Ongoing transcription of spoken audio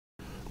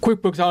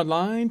QuickBooks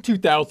Online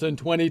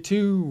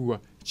 2022.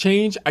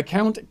 Change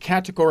account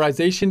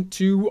categorization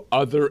to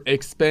other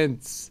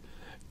expense.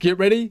 Get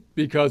ready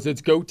because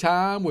it's go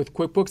time with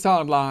QuickBooks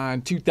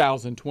Online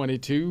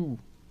 2022.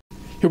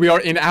 Here we are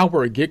in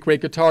our Get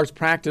Great Guitars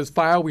practice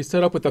file. We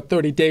set up with a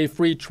 30-day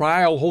free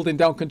trial, holding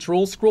down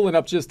control, scrolling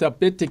up just a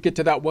bit to get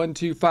to that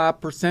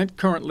 125%,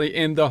 currently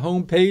in the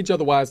home page,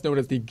 otherwise known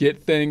as the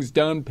Get Things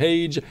Done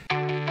page.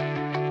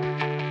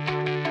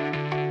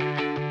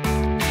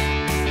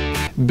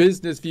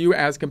 Business view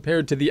as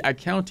compared to the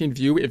accounting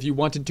view. If you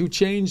wanted to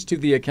change to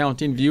the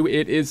accounting view,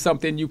 it is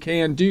something you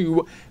can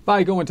do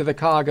by going to the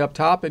cog up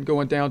top and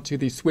going down to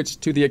the switch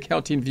to the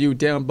accounting view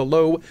down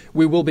below.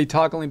 We will be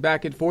toggling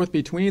back and forth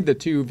between the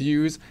two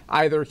views,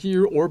 either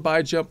here or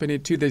by jumping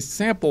into the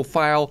sample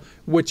file,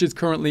 which is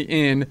currently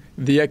in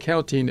the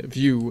accounting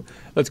view.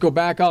 Let's go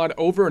back on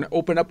over and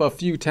open up a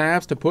few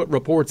tabs to put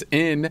reports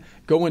in.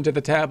 Go into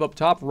the tab up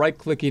top,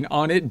 right-clicking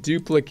on it,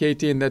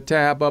 duplicating the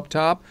tab up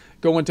top.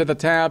 Go into the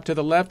tab to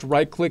the left,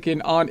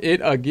 right-clicking on it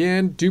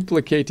again,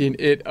 duplicating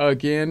it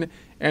again.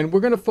 And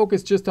we're going to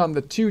focus just on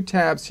the two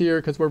tabs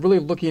here because we're really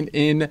looking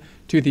in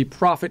to the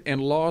profit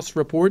and loss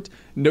report,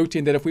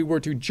 noting that if we were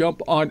to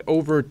jump on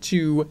over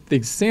to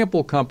the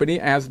sample company,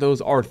 as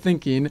those are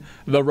thinking,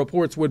 the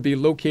reports would be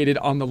located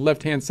on the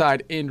left-hand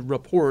side in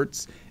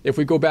reports. If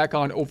we go back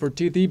on over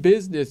to the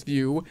business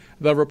view,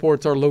 the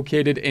reports are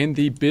located in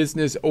the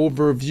business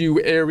overview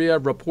area.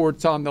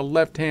 Reports on the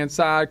left-hand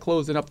side,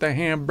 closing up the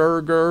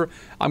hamburger.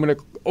 I'm going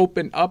to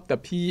open up the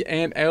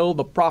P&L,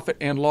 the profit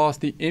and loss,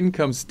 the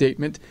income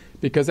statement,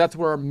 because that's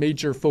where our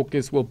major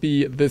focus will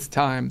be this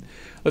time.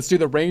 Let's do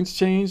the range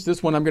change.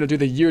 This one I'm going to do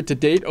the year to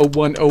date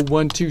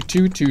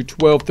 01/01/22 to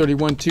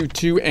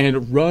 12/31/22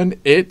 and run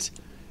it.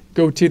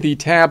 Go to the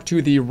tab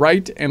to the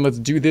right and let's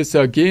do this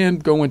again.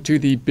 Go into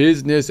the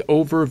business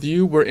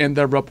overview. We're in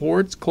the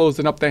reports,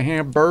 closing up the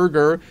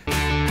hamburger.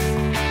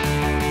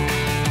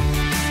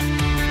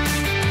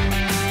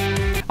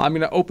 I'm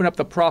going to open up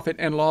the profit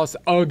and loss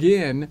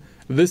again,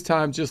 this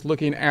time just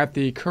looking at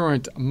the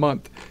current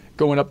month.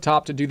 Going up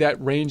top to do that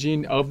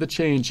ranging of the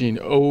changing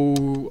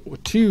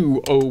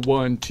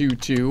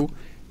 02/01/22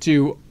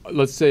 to,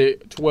 let's say,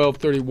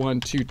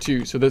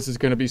 12/31/22. So this is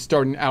going to be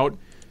starting out.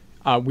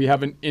 We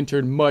haven't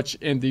entered much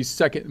in the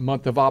second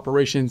month of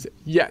operations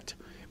yet.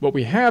 What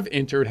we have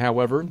entered,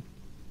 however,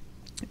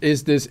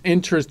 is this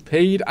interest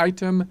paid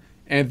item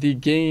and the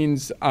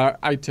gains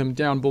item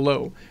down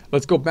below.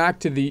 Let's go back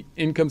to the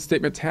income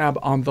statement tab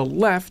on the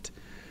left.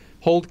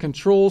 Hold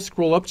control,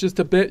 scroll up just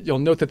a bit. You'll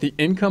note that the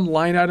income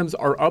line items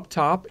are up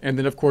top. And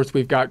then, of course,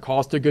 we've got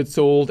cost of goods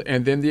sold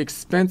and then the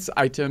expense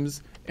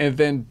items. And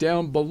then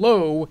down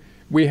below,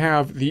 we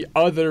have the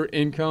other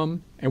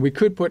income. And we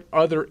could put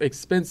other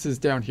expenses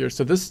down here.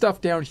 So this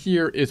stuff down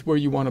here is where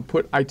you want to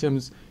put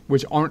items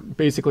which aren't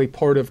basically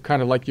part of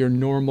kind of like your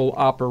normal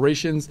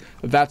operations.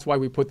 That's why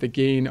we put the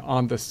gain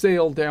on the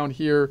sale down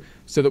here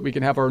so that we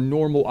can have our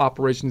normal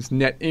operations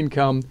net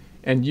income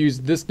and use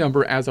this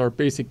number as our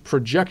basic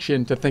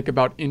projection to think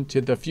about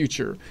into the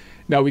future.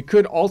 Now, we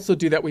could also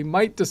do that. We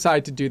might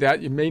decide to do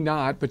that. You may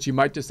not, but you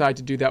might decide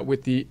to do that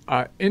with the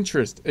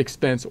interest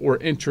expense or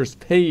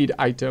interest paid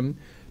item,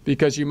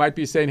 because you might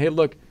be saying, hey,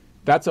 look,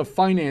 that's a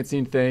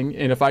financing thing.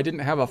 And if I didn't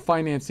have a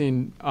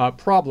financing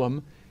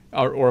problem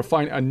or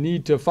a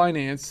need to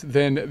finance,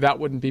 then that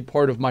wouldn't be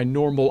part of my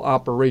normal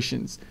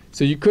operations.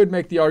 So you could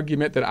make the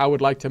argument that I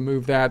would like to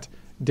move that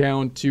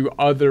down to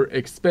other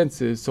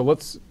expenses. So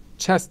let's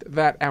test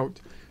that out.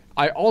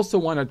 I also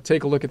want to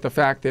take a look at the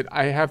fact that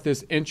I have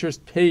this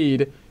interest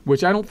paid,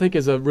 which I don't think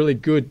is a really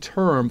good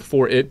term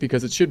for it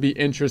because it should be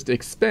interest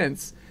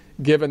expense,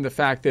 given the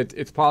fact that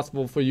it's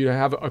possible for you to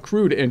have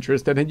accrued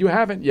interest that you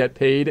haven't yet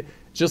paid,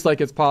 just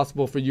like it's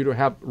possible for you to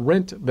have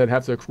rent that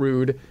has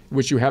accrued,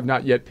 which you have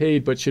not yet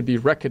paid, but should be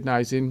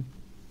recognizing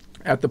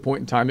at the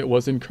point in time it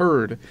was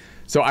incurred.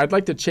 So I'd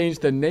like to change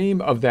the name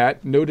of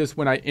that. Notice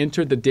when I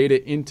entered the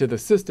data into the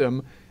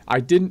system, I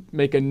didn't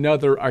make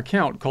another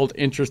account called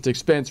interest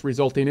expense,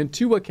 resulting in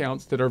two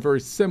accounts that are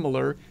very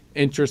similar,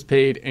 interest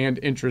paid and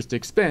interest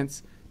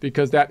expense,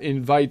 because that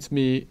invites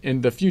me in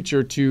the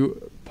future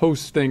to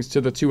post things to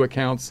the two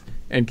accounts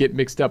and get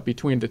mixed up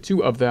between the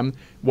two of them.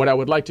 What I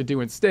would like to do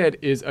instead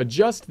is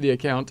adjust the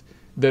account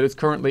that is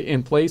currently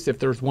in place, if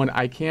there's one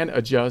I can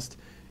adjust,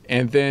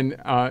 and then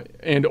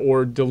and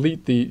or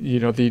delete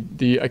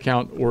the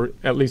account, or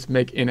at least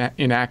make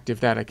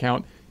inactive that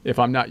account if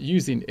I'm not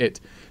using it.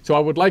 So I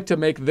would like to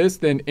make this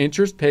then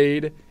interest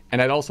paid, and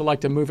I'd also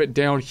like to move it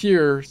down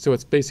here so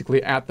it's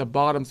basically at the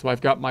bottom, so I've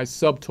got my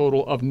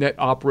subtotal of net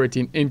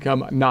operating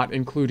income, not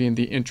including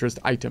the interest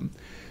item.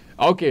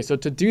 Okay, so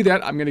to do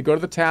that, I'm going to go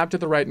to the tab to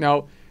the right.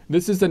 Now,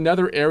 this is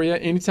another area.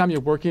 Anytime you're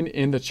working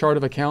in the chart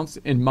of accounts,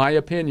 in my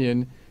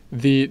opinion,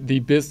 the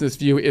business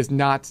view is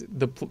not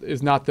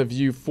the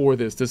view for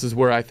this. This is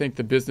where I think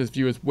the business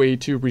view is way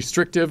too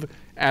restrictive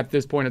at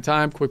this point in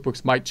time.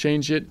 QuickBooks might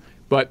change it,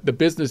 but the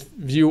business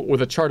view or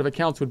the chart of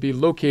accounts would be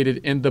located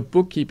in the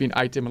bookkeeping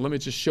item. And let me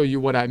just show you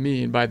what I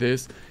mean by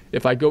this.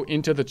 If I go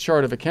into the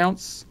chart of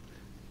accounts,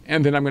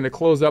 and then I'm going to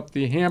close up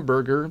the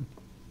hamburger,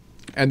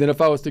 And then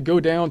if I was to go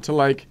down to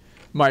like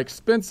my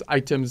expense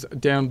items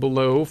down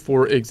below,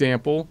 for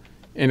example,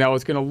 and I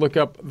was going to look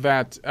up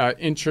that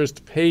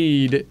interest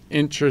paid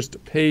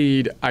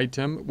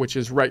item, which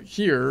is right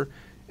here.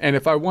 And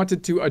if I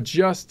wanted to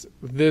adjust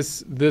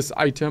this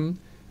item,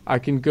 I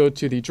can go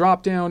to the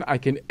drop down, I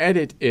can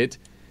edit it.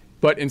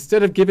 But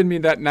instead of giving me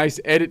that nice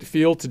edit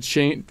field to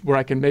change where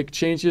I can make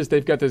changes,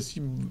 they've got this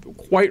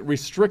quite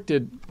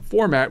restricted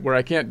format where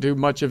I can't do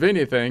much of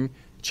anything,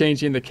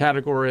 changing the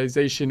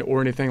categorization or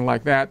anything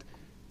like that.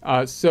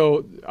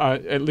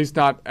 At least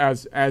not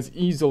as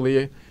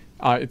easily.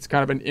 It's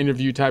kind of an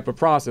interview type of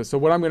process. So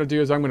what I'm going to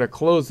do is I'm going to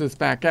close this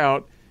back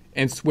out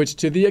and switch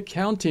to the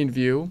accounting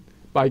view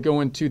by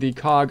going to the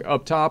cog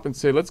up top and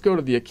say, let's go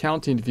to the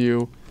accounting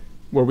view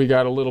where we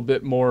got a little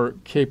bit more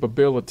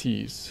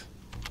capabilities.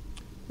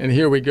 And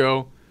here we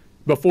go.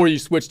 Before you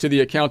switch to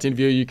the accounting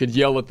view, you could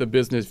yell at the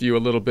business view a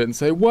little bit and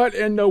say, what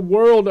in the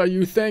world are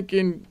you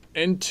thinking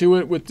into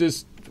it with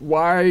this?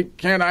 Why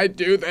can't I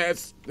do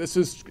this? This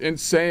is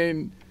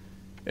insane.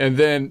 And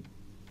then,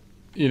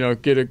 you know,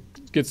 get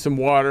some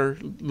water,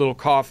 a little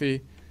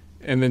coffee,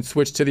 and then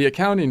switch to the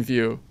accounting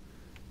view.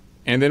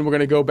 And then we're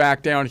going to go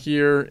back down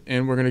here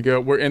and we're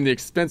in the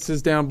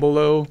expenses down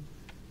below.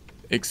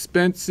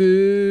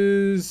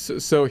 Expenses.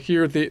 So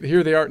here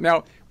they are.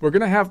 Now, we're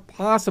going to have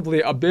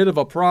possibly a bit of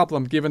a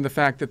problem given the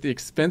fact that the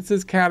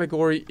expenses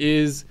category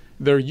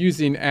they're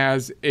using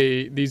as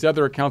these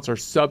other accounts are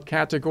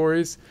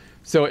subcategories.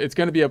 So it's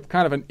going to be a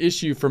kind of an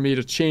issue for me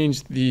to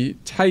change the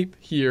type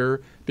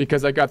here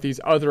because I got these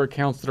other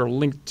accounts that are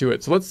linked to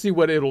it. So let's see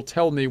what it'll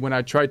tell me when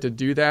I try to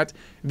do that.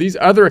 These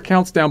other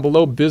accounts down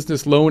below,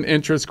 business loan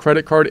interest,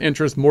 credit card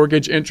interest,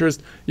 mortgage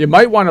interest, you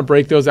might want to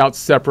break those out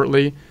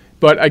separately.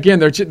 But again,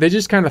 they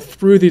just kind of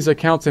threw these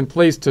accounts in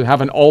place to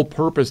have an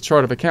all-purpose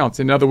chart of accounts.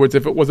 In other words,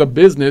 if it was a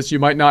business, you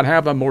might not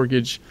have a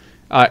mortgage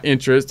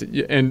interest,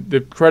 and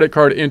the credit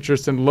card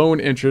interest and loan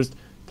interest,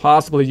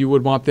 possibly you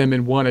would want them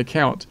in one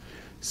account.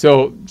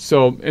 So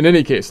in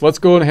any case, let's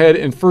go ahead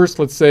and first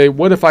let's say,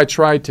 what if I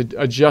tried to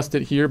adjust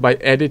it here by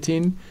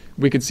editing?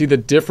 We could see the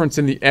difference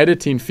in the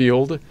editing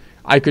field.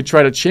 I could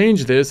try to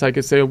change this. I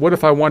could say, what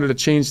if I wanted to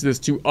change this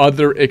to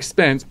other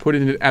expense,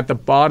 putting it at the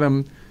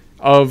bottom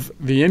of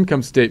the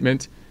income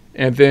statement,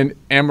 and then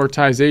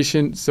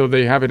amortization, so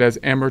they have it as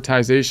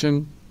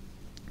amortization.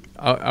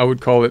 I would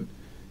call it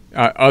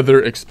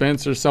other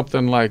expense or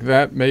something like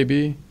that,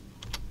 maybe.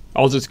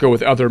 I'll just go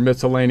with other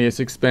miscellaneous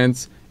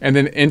expense. And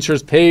then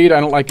interest paid, I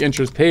don't like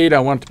interest paid. I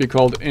want it to be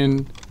called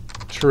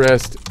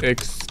interest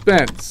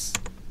expense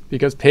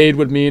because paid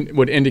would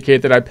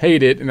indicate that I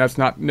paid it, and that's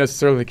not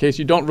necessarily the case.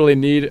 You don't really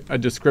need a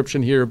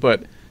description here,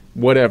 but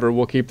whatever,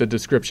 we'll keep the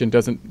description.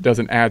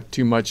 Doesn't add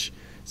too much.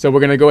 So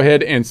we're going to go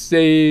ahead and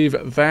save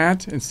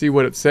that and see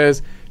what it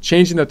says.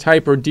 Changing the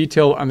type or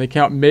detail on the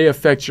account may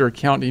affect your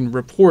accounting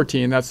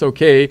reporting. That's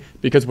okay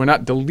because we're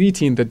not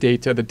deleting the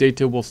data. The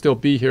data will still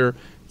be here.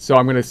 So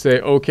I'm going to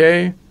say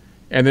okay.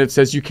 And then it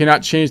says you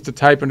cannot change the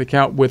type of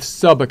account with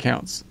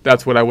sub-accounts.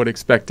 That's what I would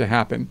expect to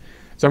happen.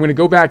 So I'm going to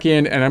go back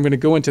in and I'm going to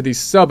go into these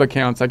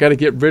sub-accounts. I got to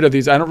get rid of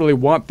these. I don't really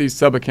want these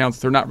sub-accounts.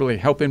 They're not really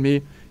helping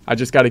me. I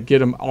just got to get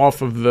them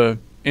off of the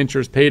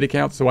interest paid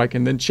account so I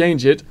can then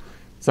change it.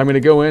 So I'm going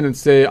to go in and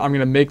say I'm going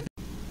to make.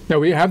 Now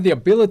we have the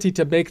ability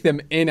to make them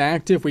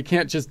inactive. We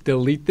can't just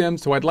delete them.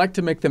 So I'd like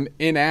to make them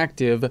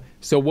inactive.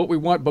 So what we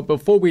want, but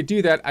before we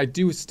do that, I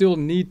do still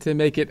need to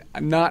make it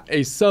not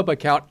a sub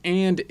account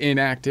and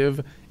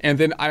inactive. And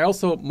then I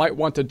also might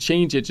want to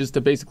change it just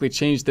to basically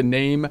change the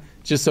name,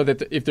 just so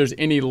that if there's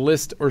any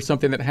list or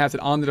something that has it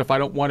on it, if I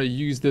don't want to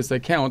use this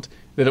account,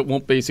 that it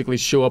won't basically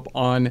show up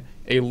on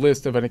a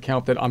list of an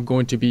account that I'm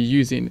going to be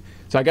using.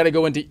 So I got to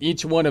go into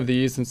each one of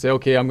these and say,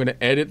 okay, I'm going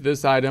to edit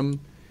this item.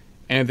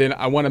 And then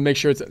I want to make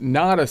sure it's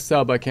not a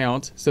sub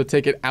account. So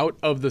take it out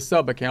of the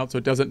sub account so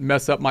it doesn't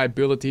mess up my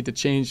ability to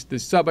change the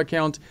sub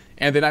account.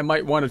 And then I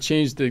might want to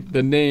change the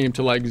name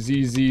to like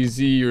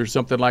ZZZ or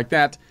something like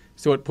that.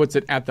 So it puts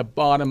it at the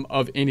bottom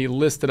of any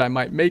list that I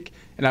might make.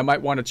 And I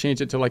might want to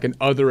change it to like an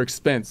other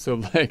expense. So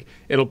like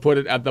it'll put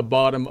it at the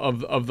bottom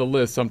of the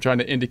list. So I'm trying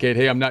to indicate,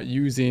 hey, I'm not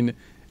using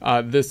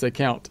this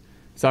account.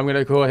 So I'm going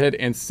to go ahead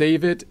and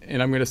save it.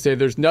 And I'm going to say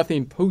there's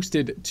nothing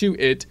posted to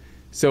it.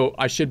 So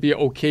I should be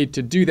okay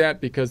to do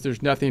that because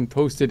there's nothing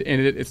posted in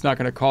it. It's not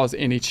going to cause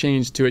any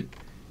change to it.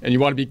 And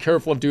you want to be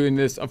careful of doing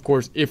this, of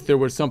course, if there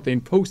was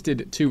something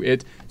posted to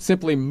it.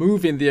 Simply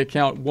moving the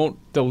account won't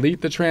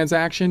delete the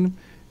transaction,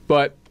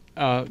 but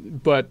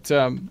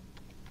obviously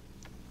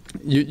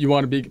you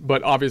want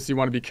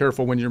to be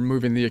careful when you're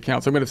moving the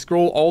account. So I'm going to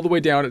scroll all the way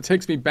down. It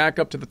takes me back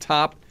up to the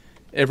top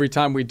every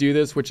time we do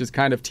this, which is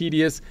kind of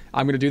tedious.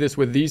 I'm going to do this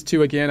with these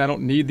two again. I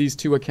don't need these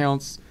two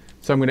accounts.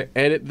 So I'm going to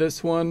edit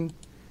this one.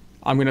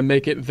 I'm going to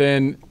make it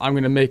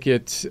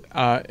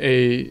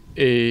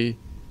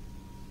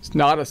it's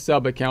not a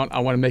sub account. I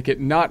want to make it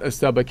not a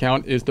sub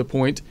account is the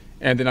point.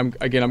 And then I'm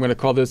going to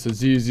call this a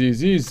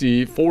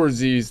ZZZZ, 4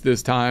 Z's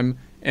this time.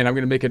 And I'm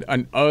going to make it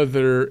an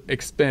other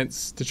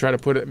expense to try to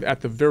put it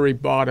at the very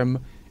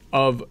bottom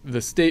of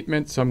the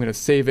statement. So I'm going to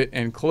save it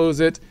and close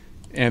it.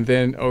 And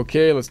then,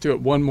 okay, let's do it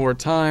one more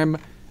time.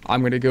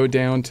 I'm going to go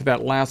down to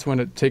that last one.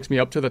 It takes me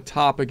up to the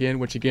top again,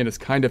 which again is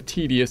kind of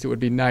tedious. It would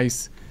be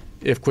nice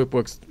if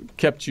QuickBooks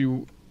kept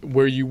you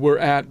where you were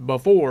at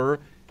before,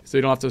 so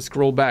you don't have to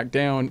scroll back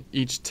down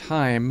each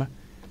time.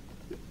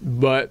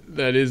 But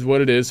that is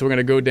what it is. So we're going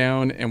to go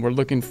down and we're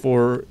looking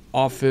for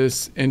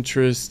office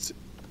interest,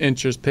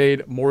 interest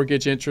paid,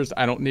 mortgage interest.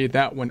 I don't need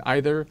that one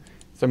either.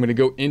 So I'm going to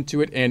go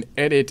into it and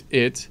edit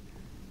it.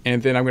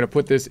 And then I'm going to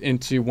put this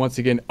into, once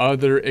again,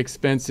 other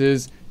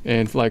expenses,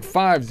 and like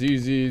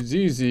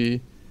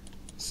 5ZZZZ.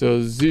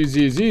 So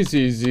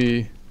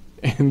ZZZZZ.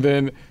 And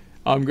then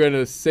I'm going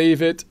to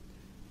save it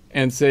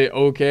and say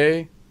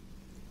okay.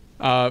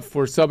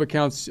 For sub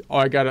accounts, oh,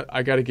 I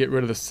gotta get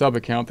rid of the sub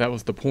account. That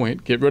was the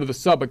point. Get rid of the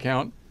sub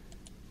account.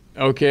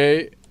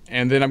 Okay.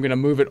 And then I'm going to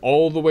move it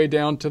all the way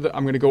down to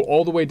I'm going to go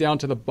all the way down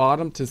to the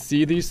bottom to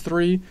see these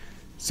three.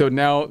 So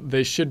now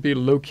they should be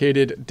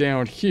located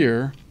down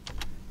here.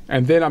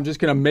 And then I'm just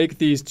going to make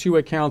these two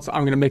accounts,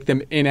 I'm going to make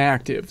them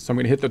inactive. So I'm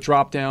going to hit the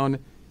drop down.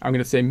 I'm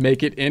going to say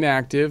make it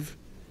inactive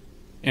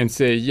and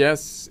say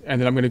yes. And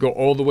then I'm going to go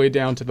all the way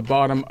down to the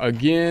bottom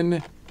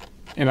again.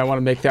 And I want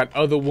to make that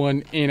other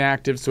one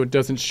inactive so it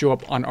doesn't show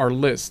up on our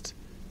list.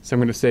 So I'm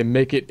going to say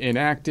make it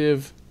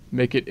inactive,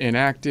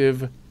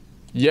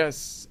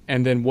 yes.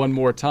 And then one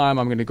more time,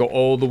 I'm going to go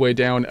all the way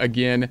down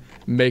again,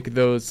 make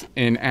those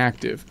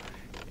inactive.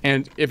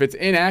 And if it's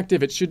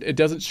inactive, it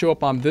doesn't show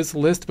up on this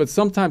list, but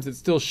sometimes it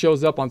still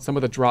shows up on some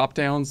of the drop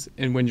downs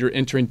and when you're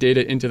entering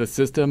data into the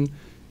system.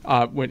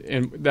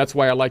 And that's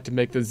why I like to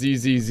make the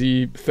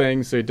ZZZ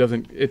thing so it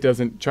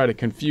doesn't try to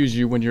confuse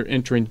you when you're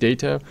entering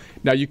data.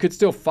 Now you could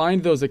still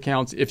find those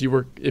accounts if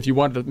you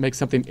wanted to make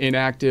something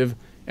inactive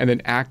and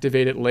then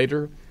activate it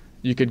later.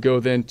 You could go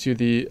then to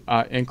the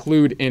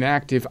include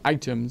inactive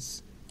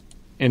items,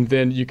 and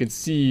then you can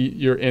see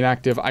your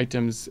inactive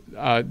items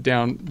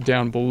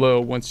down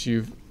below once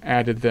you've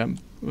added them.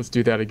 Let's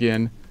do that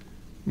again.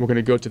 We're going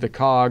to go to the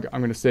cog. I'm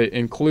going to say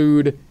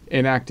include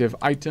inactive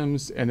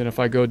items. And then if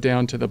I go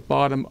down to the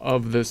bottom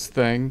of this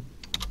thing,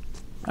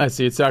 I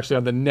see it's actually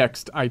on the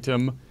next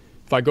item.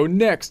 If I go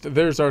next,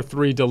 there's our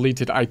 3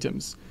 deleted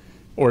items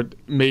or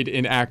made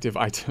inactive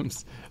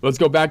items. Let's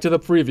go back to the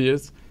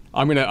previous.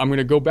 I'm going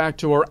to go back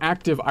to our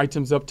active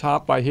items up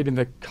top by hitting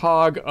the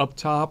cog up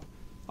top.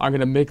 I'm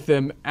going to make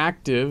them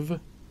active.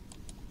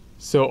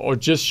 So, or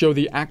just show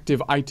the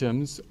active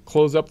items.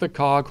 Close up the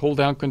cog, hold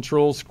down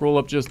control, scroll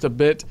up just a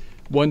bit.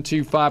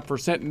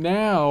 125%.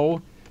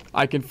 Now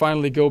I can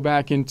finally go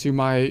back into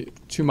my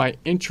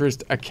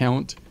interest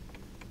account,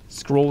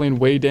 scrolling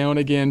way down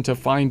again to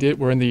find it.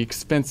 We're in the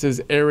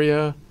expenses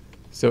area.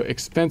 So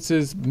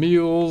expenses,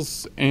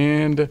 meals,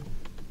 and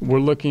we're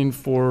looking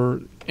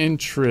for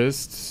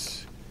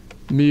interest,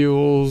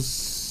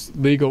 meals,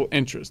 legal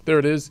interest. There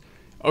it is.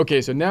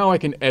 Okay, so now I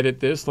can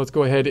edit this. Let's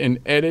go ahead and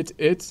edit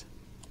it.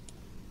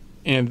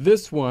 And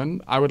this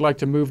one, I would like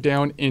to move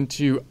down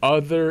into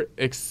other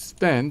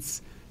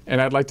expense. And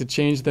I'd like to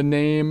change the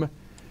name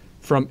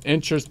from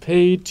interest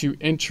paid to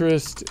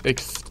interest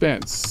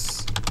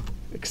expense.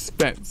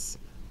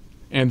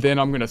 And then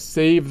I'm going to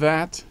save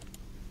that.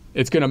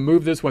 It's going to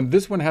move this one.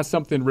 This one has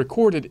something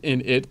recorded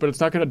in it, but it's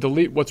not going to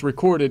delete what's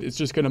recorded. It's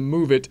just going to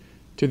move it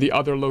to the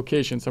other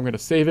location. So I'm going to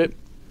save it,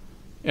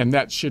 and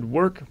that should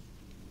work.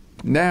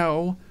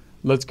 Now,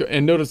 let's go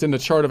and notice in the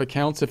chart of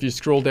accounts, if you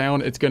scroll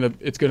down, it's going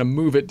to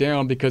move it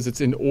down because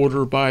it's in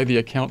order by the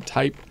account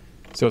type.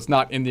 So it's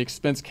not in the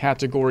expense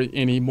category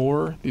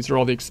anymore. These are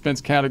all the expense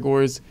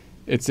categories.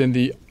 It's in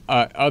the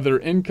other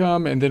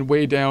income, and then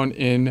way down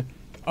in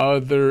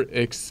other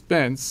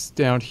expense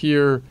down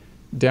here,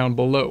 down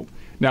below.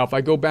 Now, if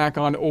I go back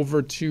on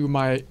over to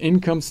my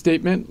income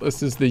statement,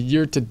 this is the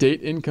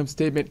year-to-date income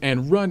statement,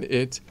 and run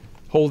it,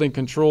 holding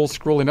control,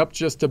 scrolling up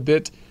just a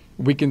bit,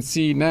 we can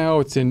see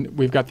now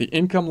we've got the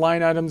income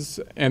line items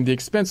and the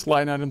expense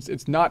line items.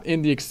 It's not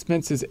in the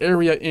expenses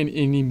area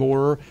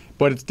anymore,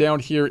 but it's down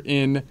here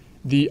in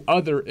the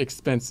other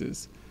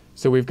expenses.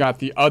 So we've got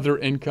the other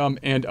income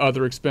and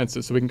other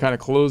expenses. So we can kind of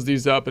close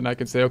these up, and I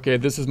can say, okay,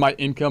 this is my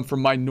income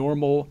from my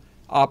normal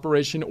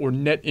operation or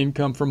net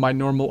income from my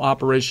normal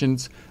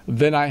operations.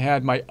 Then I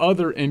had my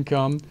other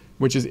income,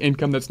 which is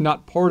income that's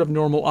not part of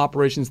normal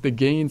operations, the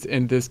gains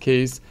in this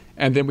case.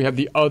 And then we have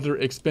the other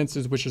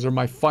expenses, which are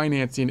my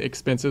financing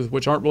expenses,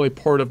 which aren't really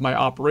part of my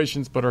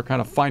operations, but are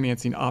kind of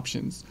financing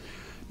options.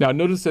 Now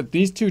notice that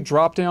these two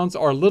drop downs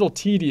are a little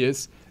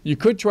tedious. You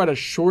could try to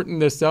shorten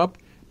this up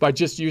by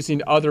just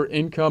using other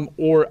income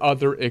or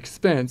other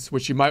expense,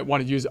 which you might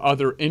want to use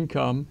other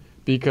income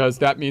because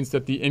that means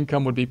that the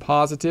income would be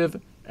positive,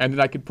 and then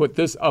I could put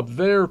this up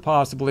there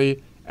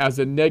possibly as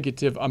a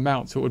negative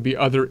amount. So it would be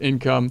other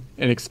income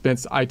and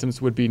expense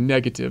items would be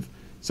negative.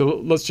 So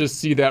let's just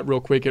see that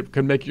real quick. It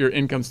can make your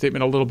income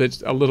statement a little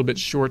bit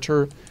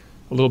shorter,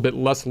 a little bit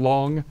less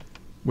long,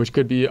 which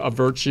could be a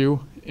virtue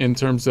in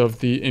terms of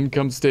the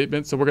income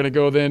statement. So we're going to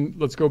go then,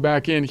 let's go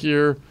back in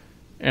here,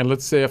 and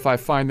let's say if I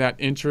find that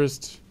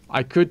interest,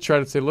 I could try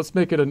to say, let's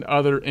make it an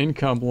other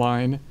income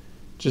line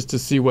just to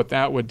see what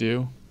that would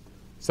do.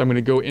 So I'm going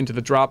to go into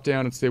the drop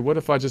down and say, what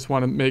if I just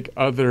want to make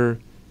other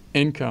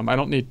income? I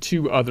don't need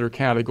 2 other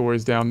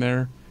categories down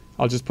there.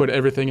 I'll just put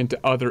everything into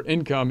other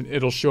income and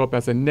it'll show up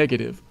as a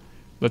negative.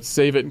 Let's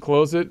save it and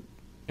close it.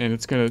 And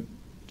it's going to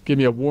give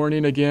me a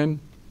warning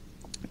again.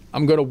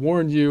 I'm going to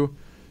warn you,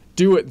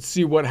 do it and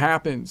see what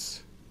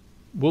happens.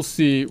 We'll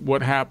see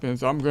what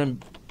happens. I'm going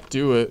to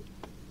do it.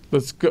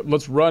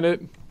 Let's run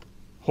it.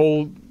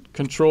 Hold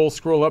control,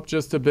 scroll up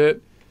just a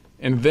bit.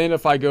 And then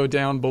if I go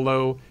down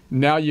below,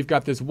 now you've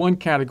got this one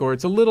category.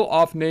 It's a little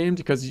off named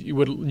because you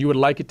would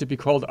like it to be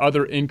called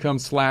other income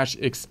 /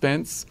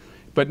 expense.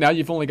 But now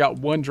you've only got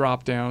one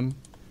drop down.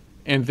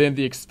 And then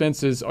the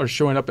expenses are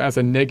showing up as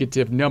a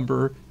negative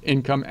number,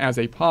 income as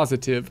a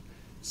positive.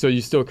 So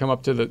you still come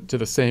up to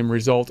the same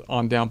result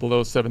on down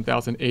below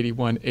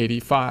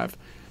 7,081.85.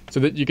 So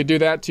that you could do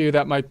that too.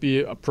 That might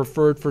be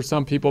preferred for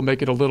some people,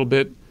 make it a little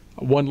bit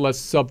one less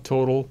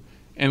subtotal.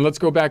 And let's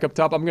go back up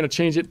top. I'm going to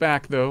change it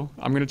back though.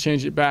 I'm going to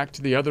change it back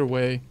to the other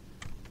way.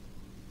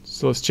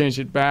 So let's change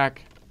it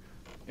back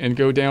and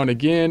go down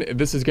again.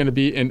 This is going to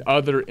be in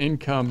other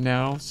income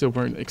now. So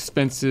we're in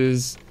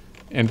expenses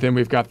and then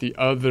we've got the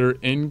other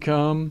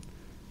income.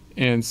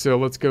 And so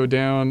let's go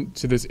down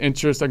to this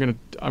interest. I'm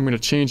going to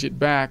change it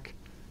back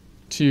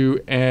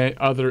to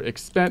other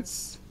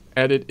expense,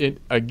 edit it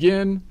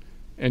again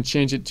and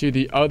change it to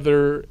the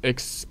other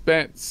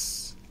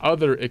expense,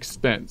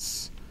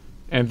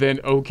 and then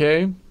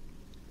OK.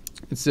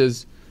 It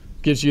says,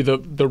 gives you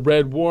the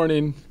red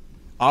warning.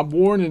 I'm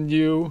warning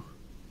you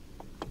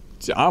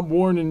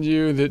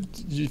that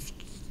if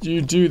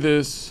you do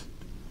this,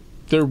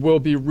 there will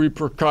be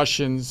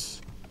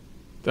repercussions.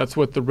 That's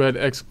what the red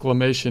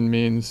exclamation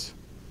means.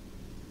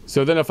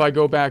 So then if I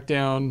go back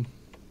down,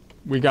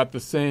 we got the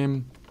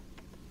same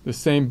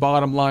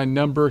bottom line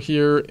number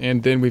here,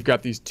 and then we've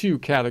got these 2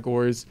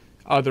 categories,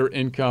 other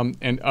income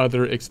and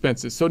other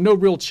expenses. So no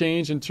real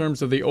change in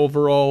terms of the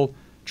overall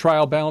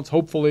trial balance,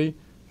 hopefully.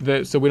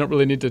 So we don't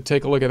really need to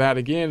take a look at that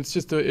again. It's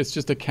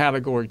just a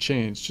category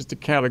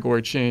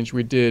change,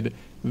 we did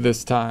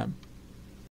this time.